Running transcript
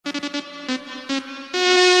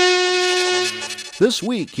This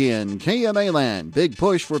week in KMA Land, big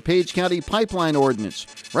push for Page County pipeline ordinance.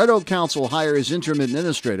 Red Oak Council hires interim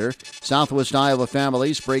administrator. Southwest Iowa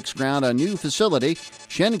Families breaks ground on new facility.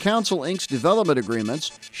 Shen Council inks development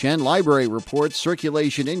agreements. Shen Library reports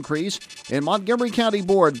circulation increase. And Montgomery County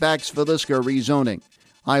Board backs Villisca rezoning.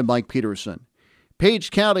 I'm Mike Peterson.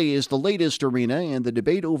 Page County is the latest arena in the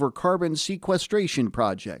debate over carbon sequestration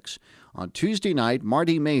projects. On Tuesday night,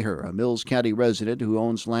 Marty Maher, a Mills County resident who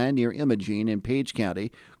owns land near Imogene in Page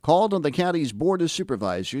County, called on the county's Board of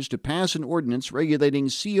Supervisors to pass an ordinance regulating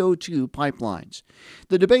CO2 pipelines.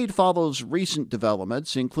 The debate follows recent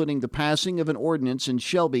developments, including the passing of an ordinance in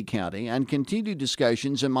Shelby County and continued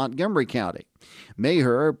discussions in Montgomery County.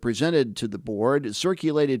 Maher presented to the board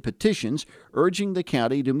circulated petitions urging the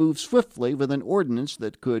county to move swiftly with an ordinance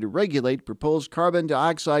that could regulate proposed carbon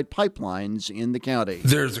dioxide pipelines in the county.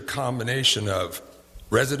 There's a combination of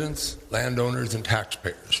residents, landowners, and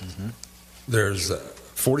taxpayers. There's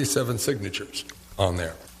 47 signatures on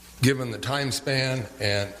there. Given the time span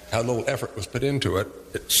and how little effort was put into it,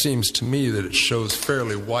 it seems to me that it shows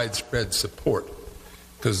fairly widespread support,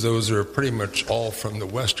 because those are pretty much all from the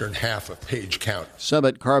western half of Page County.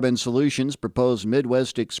 Summit Carbon Solutions' proposed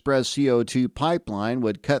Midwest Express CO2 pipeline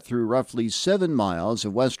would cut through roughly 7 miles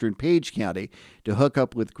of western Page County to hook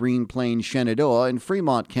up with Green Plains Shenandoah in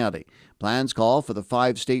Fremont County. Plans call for the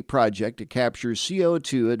 5-state project to capture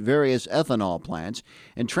CO2 at various ethanol plants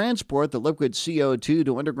and transport the liquid CO2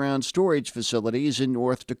 to underground storage facilities in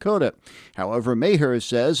North Dakota. However, Maher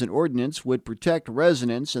says an ordinance would protect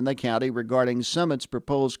residents in the county regarding Summit's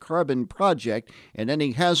proposed carbon project and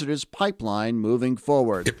any hazardous pipeline moving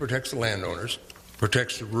forward. It protects the landowners,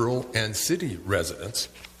 protects the rural and city residents,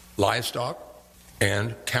 livestock,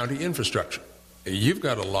 and county infrastructure. You've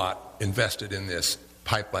got a lot invested in this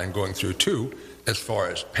pipeline going through, too, as far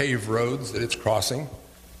as paved roads that it's crossing,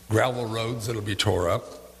 gravel roads that'll be tore up,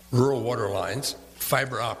 rural water lines,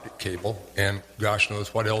 fiber optic cable, and gosh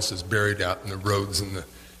knows what else is buried out in the roads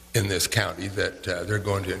in this county that they're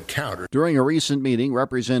going to encounter. During a recent meeting,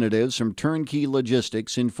 representatives from Turnkey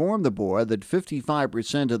Logistics informed the board that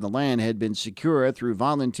 55% of the land had been secured through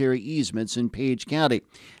voluntary easements in Page County.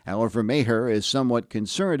 However, Maher is somewhat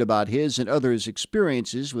concerned about his and others'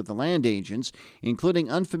 experiences with the land agents, including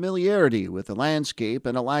unfamiliarity with the landscape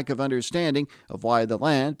and a lack of understanding of why the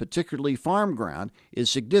land, particularly farm ground, is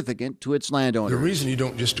significant to its landowners. The reason you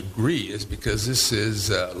don't just agree is because this is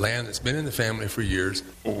land that's been in the family for years.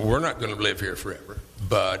 We're not going to live here forever,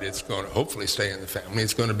 but it's going to hopefully stay in the family.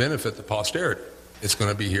 It's going to benefit the posterity. It's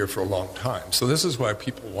going to be here for a long time. So this is why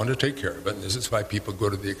people want to take care of it, and this is why people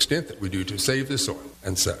go to the extent that we do to save the soil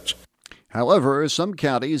and such. However, some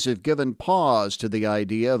counties have given pause to the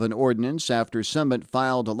idea of an ordinance after Summit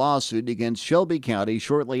filed a lawsuit against Shelby County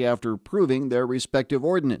shortly after approving their respective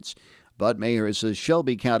ordinance. But Maher says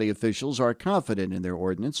Shelby County officials are confident in their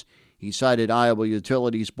ordinance. He cited Iowa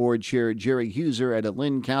Utilities Board Chair Jerry Huser at a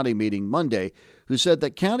Linn County meeting Monday, who said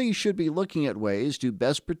that counties should be looking at ways to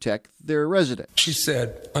best protect their residents. She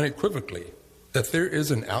said unequivocally that there is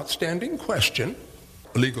an outstanding question,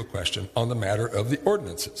 a legal question, on the matter of the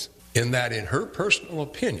ordinances, in that, in her personal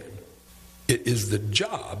opinion, it is the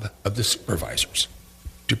job of the supervisors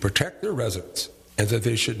to protect their residents and that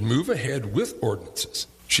they should move ahead with ordinances.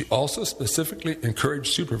 She also specifically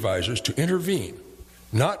encouraged supervisors to intervene,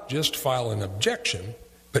 not just file an objection,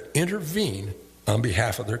 but intervene on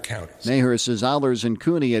behalf of their counties. Maher says Allers and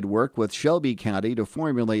Cooney had worked with Shelby County to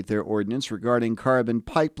formulate their ordinance regarding carbon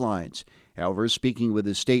pipelines. However, speaking with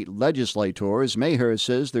the state legislators, Maher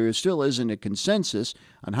says there still isn't a consensus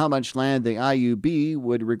on how much land the IUB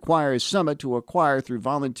would require Summit to acquire through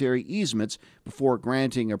voluntary easements before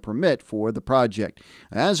granting a permit for the project.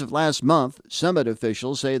 As of last month, Summit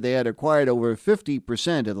officials say they had acquired over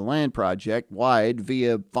 50% of the land project wide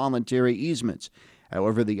via voluntary easements.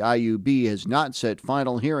 However, the IUB has not set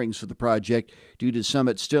final hearings for the project due to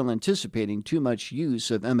Summit still anticipating too much use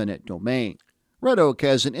of eminent domain. Red Oak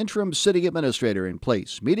has an interim city administrator in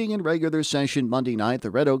place. Meeting in regular session Monday night, the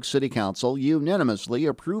Red Oak City Council unanimously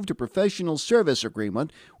approved a professional service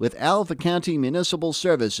agreement with Alva County Municipal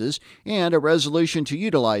Services and a resolution to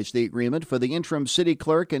utilize the agreement for the interim city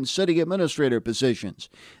clerk and city administrator positions.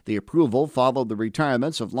 The approval followed the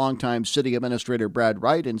retirements of longtime city administrator Brad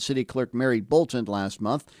Wright and city clerk Mary Bolton last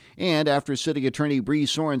month, and after city attorney Bree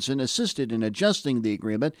Sorensen assisted in adjusting the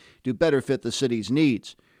agreement to better fit the city's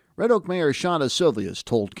needs. Red Oak Mayor Shauna Silvius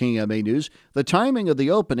told KMA News the timing of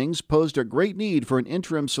the openings posed a great need for an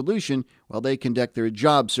interim solution while they conduct their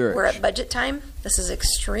job search. We're at budget time. This is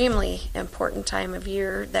extremely important time of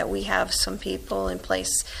year that we have some people in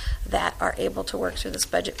place that are able to work through this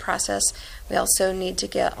budget process. We also need to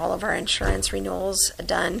get all of our insurance renewals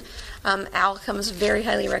done. Al comes very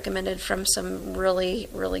highly recommended from some really,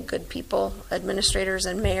 really good people, administrators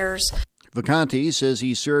and mayors. Vacanti says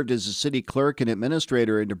he served as a city clerk and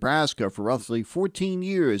administrator in Nebraska for roughly 14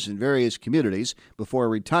 years in various communities before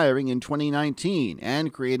retiring in 2019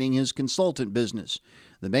 and creating his consultant business.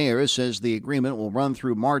 The mayor says the agreement will run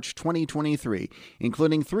through March 2023,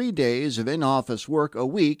 including 3 days of in-office work a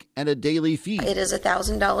week and a daily fee. It is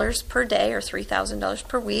 $1,000 per day or $3,000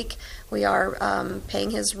 per week. We are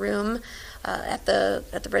paying his room at the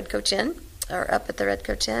Red Coach Inn, or up at the Red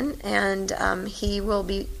Coach Inn, and he will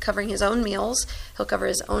be covering his own meals. He'll cover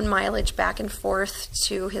his own mileage back and forth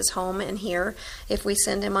to his home and here. If we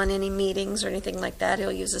send him on any meetings or anything like that,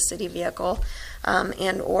 he'll use a city vehicle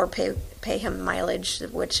and or pay him mileage,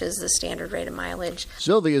 which is the standard rate of mileage.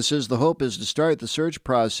 Sylvia says the hope is to start the search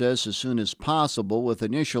process as soon as possible, with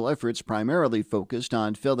initial efforts primarily focused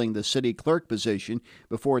on filling the city clerk position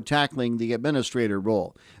before tackling the administrator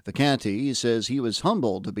role. Vacanti says he was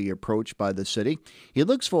humbled to be approached by the city. He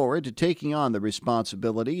looks forward to taking on the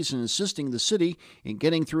responsibilities and assisting the city in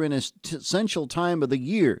getting through an essential time of the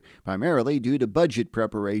year, primarily due to budget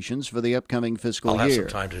preparations for the upcoming fiscal year. I'll have some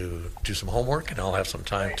time to do some homework, and I'll have some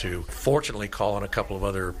time to fortunately call on a couple of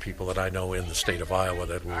other people that I know in the state of Iowa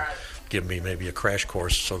that will give me maybe a crash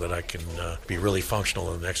course so that I can be really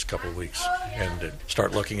functional in the next couple of weeks and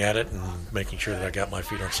start looking at it and making sure that I got my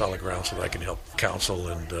feet on solid ground so that I can help council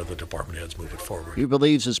and the department heads move it forward. He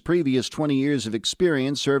believes his previous 20 years of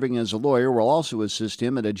experience serving as a lawyer will also assist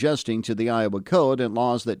him in adjusting to the Iowa Code and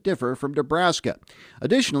laws that differ from Nebraska.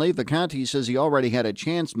 Additionally, Vacanti says he already had a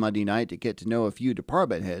chance Monday night to get to know a few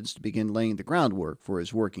department heads to begin laying the groundwork for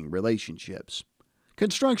his working relationships.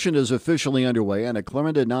 Construction is officially underway on a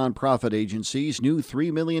Clarinda nonprofit agency's new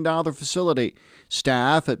 $3 million facility.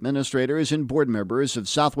 Staff, administrators, and board members of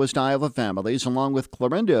Southwest Iowa Families, along with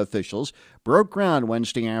Clarinda officials, broke ground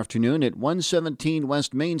Wednesday afternoon at 117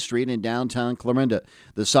 West Main Street in downtown Clarinda,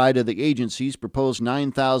 the site of the agency's proposed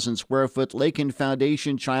 9,000-square-foot Lakin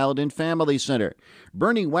Foundation Child and Family Center.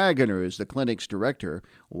 Bernie Wagoner is the clinic's director.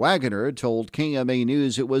 Wagoner told KMA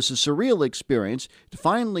News it was a surreal experience to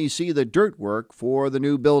finally see the dirt work for the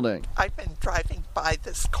new building. I've been driving by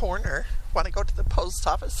this corner when I go to the post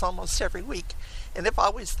office almost every week, and I've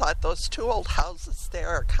always thought those two old houses there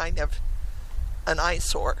are kind of an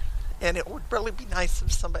eyesore, and it would really be nice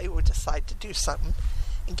if somebody would decide to do something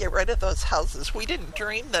and get rid of those houses. We didn't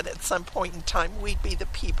dream that at some point in time we'd be the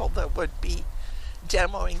people that would be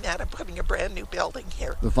demoing that and putting a brand new building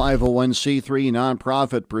here. The 501c3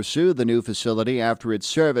 nonprofit pursued the new facility after its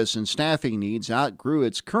service and staffing needs outgrew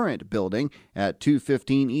its current building at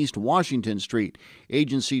 215 East Washington Street.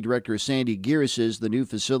 Agency Director Sandy Gear says the new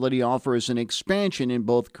facility offers an expansion in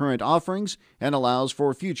both current offerings and allows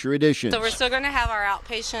for future additions. So we're still going to have our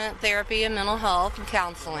outpatient therapy and mental health and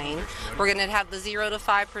counseling. We're going to have the 0 to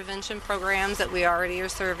 5 prevention programs that we already are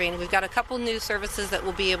serving. We've got a couple new services that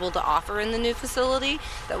we'll be able to offer in the new facility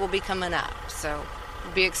that will be coming up. So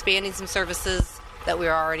we'll be expanding some services that we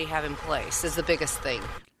already have in place is the biggest thing.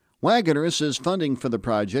 Wagoner says funding for the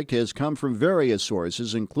project has come from various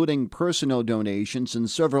sources, including personal donations and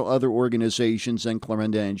several other organizations in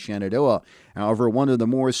Clarinda and Shenandoah. However, one of the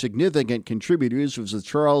more significant contributors was the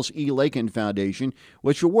Charles E. Lakin Foundation,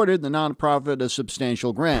 which awarded the nonprofit a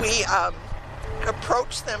substantial grant. We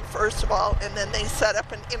approached them first of all, and then they set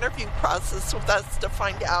up an interview process with us to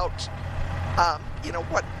find out,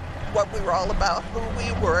 what we were all about, who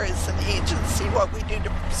we were as an agency, what we do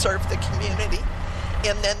to serve the community.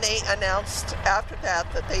 And then they announced after that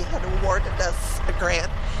they had awarded us a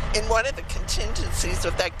grant. And one of the contingencies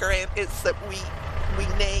of that grant is that we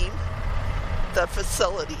name the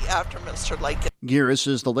facility after Mr. Lakin. Gear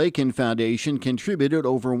says the Lakin Foundation contributed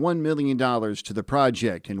over $1 million to the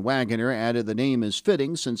project, and Wagoner added the name is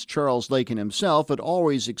fitting since Charles Lakin himself had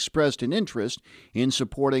always expressed an interest in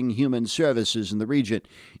supporting human services in the region.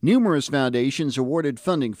 Numerous foundations awarded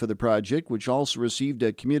funding for the project, which also received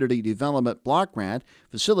a community development block grant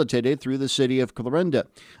facilitated through the city of Clarinda.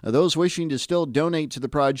 Those wishing to still donate to the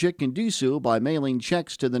project can do so by mailing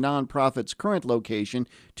checks to the nonprofit's current location,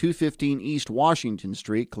 215 East Washington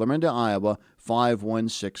Street, Clarinda, Iowa,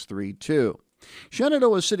 51632.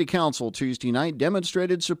 Shenandoah City Council Tuesday night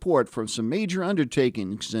demonstrated support for some major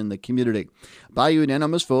undertakings in the community. By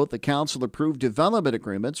unanimous vote, the council approved development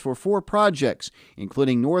agreements for 4 projects,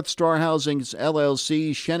 including North Star Housing's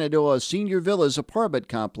LLC Shenandoah Senior Villas apartment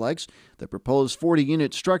complex, the proposed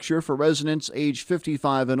 40-unit structure for residents aged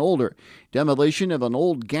 55 and older, demolition of an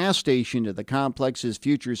old gas station at the complex's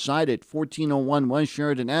future site at 1401 West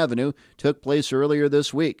Sheridan Avenue took place earlier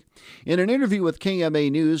this week. In an interview with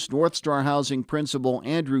KMA News, North Star Housing Principal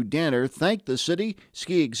Andrew Danner thanked the city,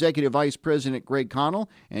 Ski Executive Vice President Greg Connell,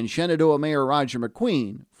 and Shenandoah Mayor Roger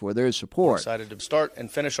McQueen for their support. We're excited to start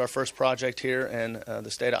and finish our first project here in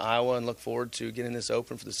the state of Iowa and look forward to getting this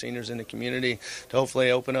open for the seniors in the community to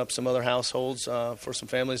hopefully open up some other households for some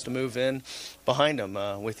families to move in behind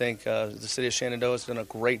them. We think the city of Shenandoah has done a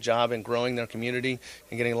great job in growing their community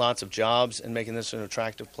and getting lots of jobs and making this an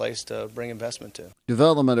attractive place to bring investment to.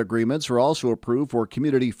 Development agreements were also approved for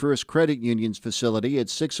Community First Credit Union's facility at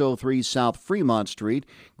 603 South Fremont Street,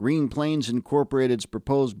 Green Plains Incorporated's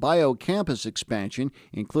proposed bio-campus expansion,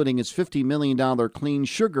 including its $50 million clean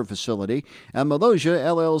sugar facility, and Melosia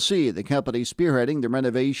LLC, the company spearheading the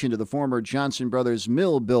renovation of the former Johnson Brothers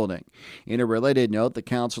Mill building. In a related note, the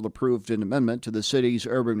council approved an amendment to the city's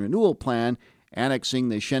urban renewal plan, annexing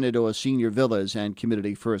the Shenandoah Senior Villas and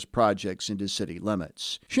Community First projects into city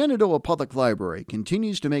limits. Shenandoah Public Library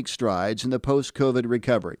continues to make strides in the post-COVID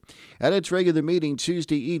recovery. At its regular meeting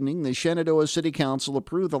Tuesday evening, the Shenandoah City Council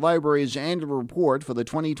approved the library's annual report for the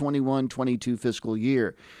 2021-22 fiscal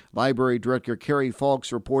year. Library Director Carrie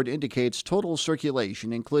Falk's report indicates total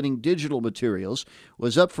circulation, including digital materials,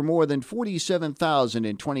 was up from more than 47,000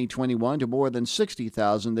 in 2021 to more than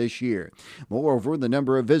 60,000 this year. Moreover, the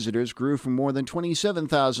number of visitors grew from more than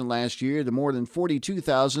 27,000 last year to more than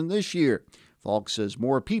 42,000 this year. Falk says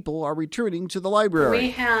more people are returning to the library. We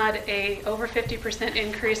had a over 50%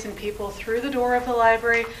 increase in people through the door of the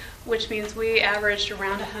library, which means we averaged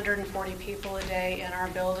around 140 people a day in our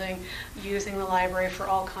building using the library for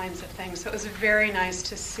all kinds of things. So it was very nice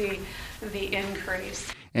to see the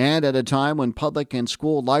increase. And at a time when public and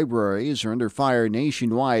school libraries are under fire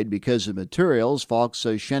nationwide because of materials, Falk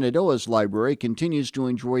says Shenandoah's library continues to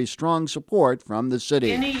enjoy strong support from the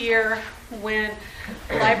city. In a year when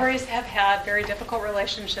libraries have had very difficult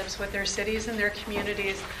relationships with their cities and their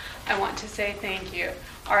communities, I want to say thank you.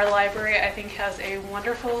 Our library, I think, has a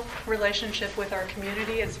wonderful relationship with our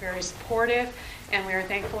community. It's very supportive, and we are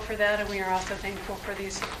thankful for that, and we are also thankful for the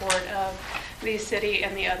support of the city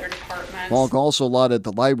and the other departments. Falk also lauded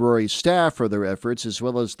the library staff for their efforts as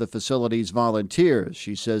well as the facility's volunteers.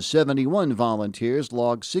 She says 71 volunteers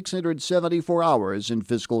logged 674 hours in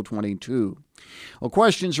fiscal 22. Well,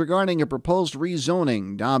 questions regarding a proposed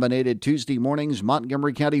rezoning dominated Tuesday morning's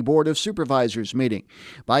Montgomery County Board of Supervisors meeting.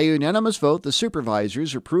 By unanimous vote, the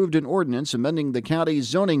supervisors approved an ordinance amending the county's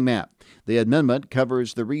zoning map. The amendment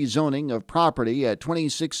covers the rezoning of property at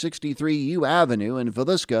 2663 U Avenue in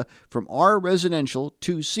Villisca from R residential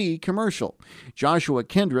to C commercial. Joshua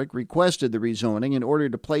Kendrick requested the rezoning in order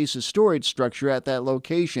to place a storage structure at that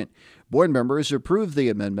location. Board members approved the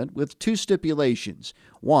amendment with 2 stipulations.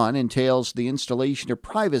 One entails the installation of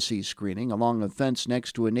privacy screening along a fence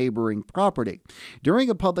next to a neighboring property. During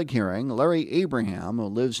a public hearing, Larry Abraham, who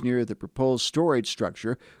lives near the proposed storage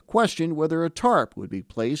structure, questioned whether a tarp would be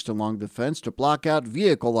placed along the fence to block out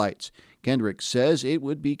vehicle lights. Kendrick says it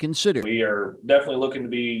would be considered. We are definitely looking to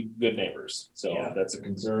be good neighbors. So if that's a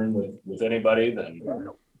concern with anybody, then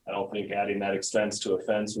I don't think adding that expense to a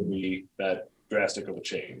fence would be that drastic of a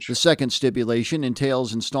change. The second stipulation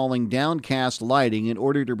entails installing downcast lighting in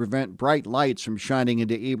order to prevent bright lights from shining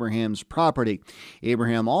into Abraham's property.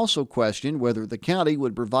 Abraham also questioned whether the county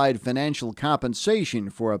would provide financial compensation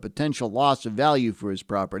for a potential loss of value for his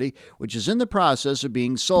property, which is in the process of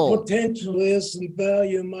being sold. The potential is the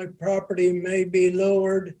value of my property may be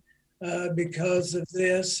lowered because of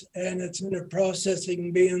this, and it's in the process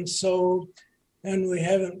of being sold, and we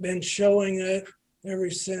haven't been showing it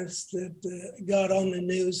ever since that got on the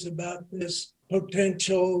news about this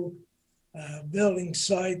potential building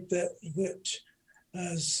site which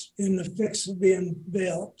is in the fix of being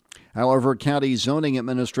built. However, County Zoning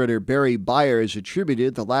Administrator Barry Byers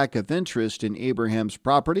attributed the lack of interest in Abraham's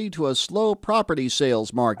property to a slow property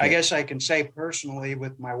sales market. I guess I can say personally,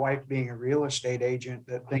 with my wife being a real estate agent,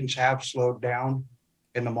 that things have slowed down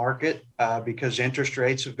in the market because interest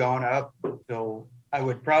rates have gone up. So I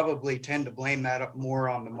would probably tend to blame that up more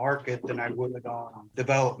on the market than I would on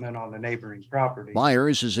development on the neighboring property.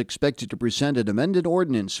 Byers is expected to present an amended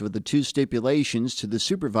ordinance with the 2 stipulations to the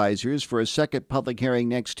supervisors for a second public hearing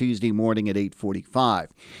next Tuesday morning at 8:45.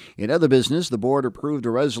 In other business, the board approved a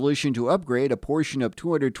resolution to upgrade a portion of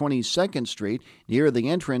 222nd Street near the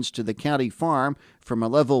entrance to the county farm from a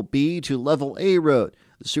level B to level A road.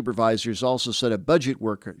 The supervisors also set a budget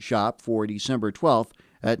workshop for December 12th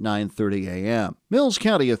at 9:30 a.m. Mills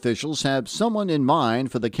County officials have someone in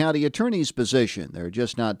mind for the county attorney's position. They're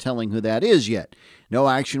just not telling who that is yet. No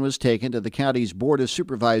action was taken to the county's Board of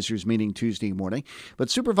Supervisors meeting Tuesday morning, but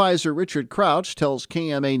Supervisor Richard Crouch tells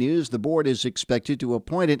KMA News the board is expected to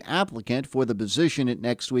appoint an applicant for the position at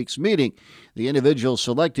next week's meeting. The individual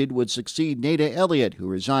selected would succeed Nada Elliott, who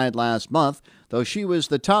resigned last month, though she was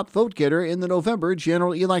the top vote getter in the November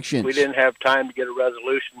general elections. We didn't have time to get a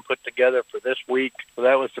resolution put together for this week, so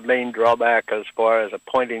that was the main drawback as far as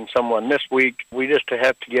appointing someone this week. We just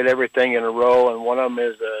have to get everything in a row, and one of them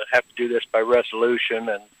is have to do this by resolution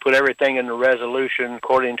and put everything in the resolution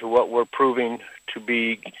according to what we're proving to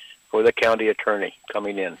be for the county attorney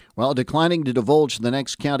coming in. While declining to divulge the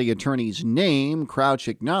next county attorney's name, Crouch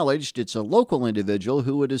acknowledged it's a local individual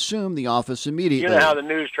who would assume the office immediately. You know how the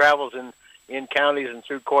news travels in counties and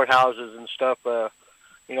through courthouses and stuff.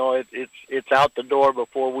 It's out the door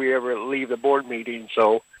before we ever leave the board meeting,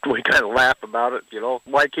 so we kind of laugh about it.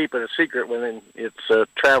 Why keep it a secret when it's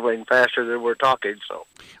traveling faster than we're talking? So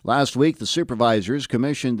last week, the supervisors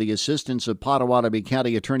commissioned the assistance of Potawatomi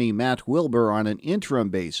County Attorney Matt Wilbur on an interim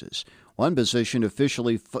basis. One position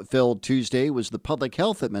officially filled Tuesday was the public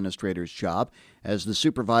health administrator's job, as the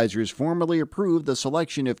supervisors formally approved the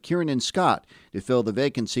selection of Kieran Scott to fill the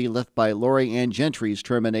vacancy left by Lori Ann Gentry's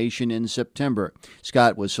termination in September.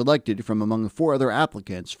 Scott was selected from among 4 other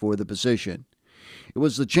applicants for the position. It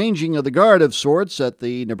was the changing of the guard of sorts at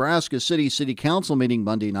the Nebraska City Council meeting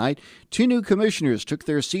Monday night. 2 new commissioners took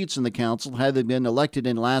their seats in the council, having been elected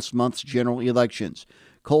in last month's general elections.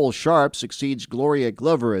 Cole Sharp succeeds Gloria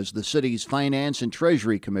Glover as the city's Finance and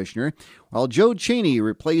Treasury Commissioner, while Joe Cheney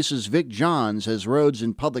replaces Vic Johns as Roads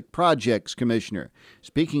and Public Projects Commissioner.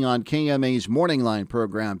 Speaking on KMA's Morning Line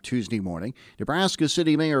program Tuesday morning, Nebraska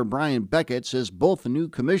City Mayor Brian Beckett says both the new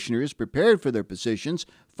commissioners prepared for their positions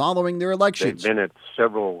following their elections. They've been at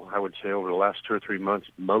several, I would say, over the last 2 or 3 months,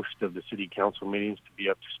 most of the city council meetings to be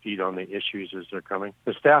up to speed on the issues as they're coming.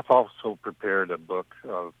 The staff also prepared a book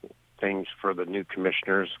of things for the new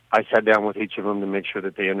commissioners. I sat down with each of them to make sure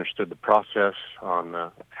that they understood the process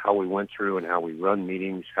on how we went through and how we run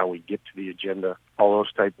meetings, how we get to the agenda, all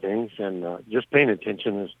those type things, and just paying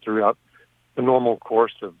attention is throughout the normal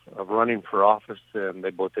course of running for office, and they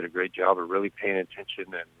both did a great job of really paying attention,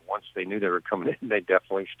 and once they knew they were coming in, they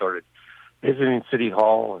definitely started visiting City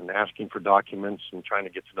Hall and asking for documents and trying to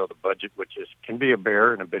get to know the budget, which can be a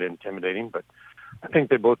bear and a bit intimidating, but I think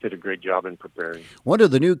they both did a great job in preparing. One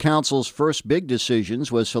of the new council's first big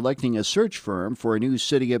decisions was selecting a search firm for a new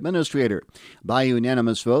city administrator. By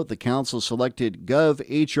unanimous vote, the council selected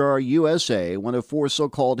GovHR USA, one of 4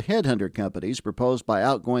 so-called headhunter companies proposed by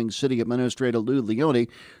outgoing city administrator Lou Leone,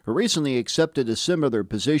 who recently accepted a similar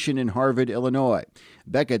position in Harvard, Illinois.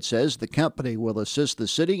 Beckett says the company will assist the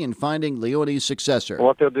city in finding Leone's successor.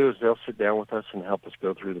 What they'll do is they'll sit down with us and help us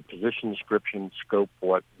go through the position description, scope,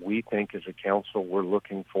 what we think as a council we're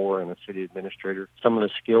looking for in a city administrator, some of the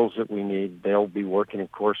skills that we need. They'll be working,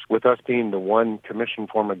 of course, with us being the one commission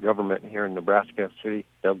form of government here in Nebraska City.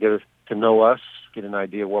 They'll get us to know us, get an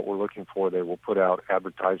idea of what we're looking for. They will put out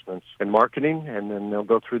advertisements and marketing, and then they'll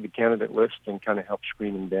go through the candidate list and kind of help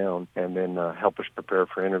screen them down and then help us prepare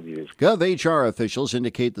for interviews. GovHR officials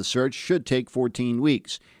indicate the search should take 14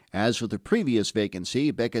 weeks. As with the previous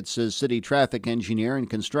vacancy, Beckett says city traffic engineer and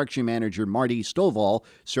construction manager Marty Stovall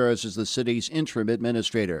serves as the city's interim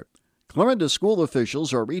administrator. Clarinda school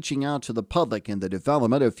officials are reaching out to the public in the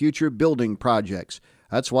development of future building projects.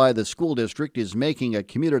 That's why the school district is making a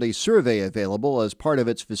community survey available as part of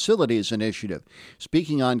its facilities initiative.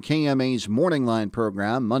 Speaking on KMA's Morning Line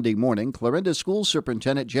program Monday morning, Clarinda School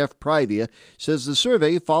Superintendent Jeff Privia says the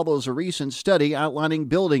survey follows a recent study outlining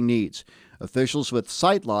building needs. Officials with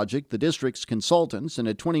SiteLogic, the district's consultants, and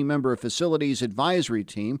a 20-member facilities advisory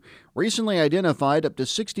team recently identified up to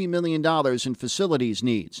 $60 million in facilities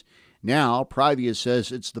needs. Now, Privia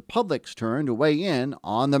says it's the public's turn to weigh in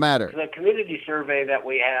on the matter. The community survey that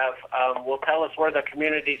we have will tell us where the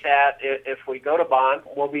community's at. If we go to bond,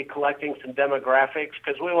 we'll be collecting some demographics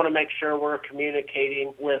because we want to make sure we're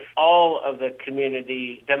communicating with all of the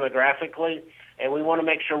community demographically. And we want to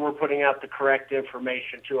make sure we're putting out the correct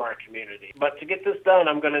information to our community. But to get this done,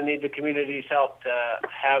 I'm going to need the community's help to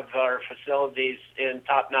have our facilities in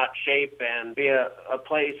top-notch shape and be a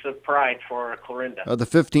place of pride for Clarinda. Of the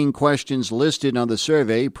 15 questions listed on the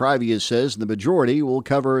survey, Privia says the majority will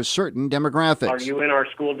cover certain demographics. Are you in our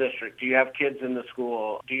school district? Do you have kids in the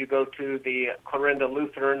school? Do you go to the Clarinda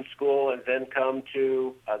Lutheran School and then come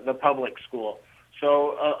to the public school?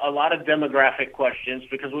 So a lot of demographic questions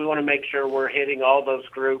because we want to make sure we're hitting all those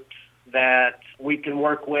groups that we can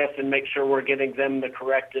work with and make sure we're getting them the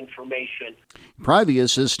correct information.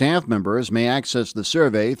 Previous staff members may access the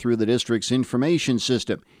survey through the district's information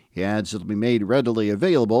system. He adds it'll be made readily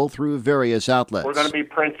available through various outlets. We're going to be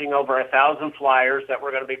printing over 1,000 flyers that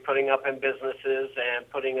we're going to be putting up in businesses and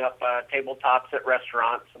putting up tabletops at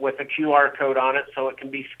restaurants with a QR code on it so it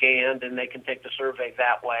can be scanned and they can take the survey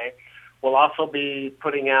that way. We'll also be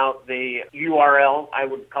putting out the URL, I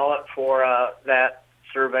would call it, for that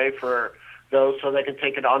survey for those so they can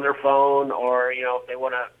take it on their phone, or, you know, if they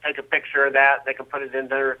want to take a picture of that, they can put it in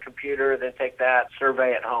their computer, then take that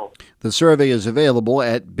survey at home. The survey is available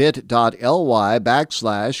at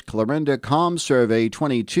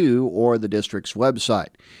bit.ly/ClorindaComSurvey22 or the district's website.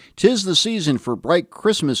 'Tis the season for bright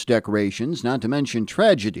Christmas decorations, not to mention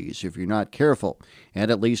tragedies if you're not careful.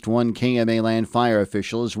 And at least one KMA Land fire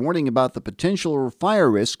official is warning about the potential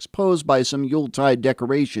fire risks posed by some Yuletide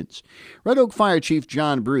decorations. Red Oak Fire Chief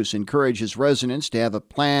John Bruce encourages residents to have a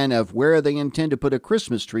plan of where they intend to put a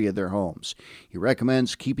Christmas tree in their homes. He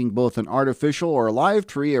recommends keeping both an artificial or a live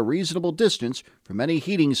tree a reasonable distance from any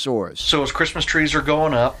heating source. So as Christmas trees are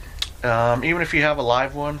going up, even if you have a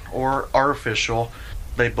live one or artificial,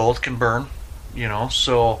 they both can burn,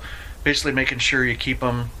 so basically making sure you keep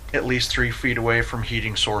them at least 3 feet away from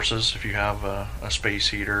heating sources if you have a space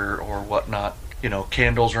heater or whatnot.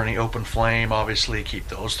 Candles or any open flame, obviously keep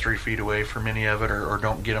those 3 feet away from any of it, or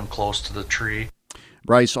don't get them close to the tree.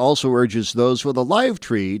 Bryce also urges those with a live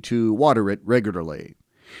tree to water it regularly.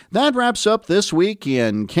 That wraps up this week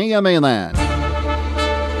in KMA Land.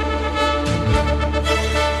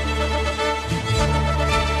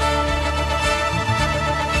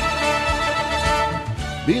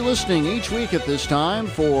 Be listening each week at this time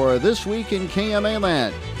for This Week in KMA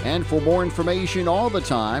Land. And for more information all the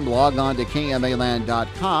time, log on to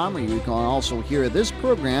KMAland.com, where you can also hear this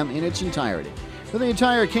program in its entirety. For the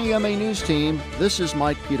entire KMA News team, this is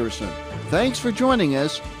Mike Peterson. Thanks for joining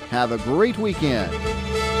us. Have a great weekend.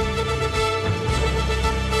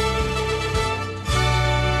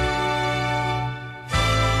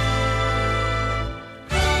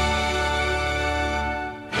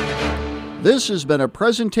 This has been a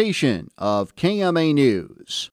presentation of KMA News.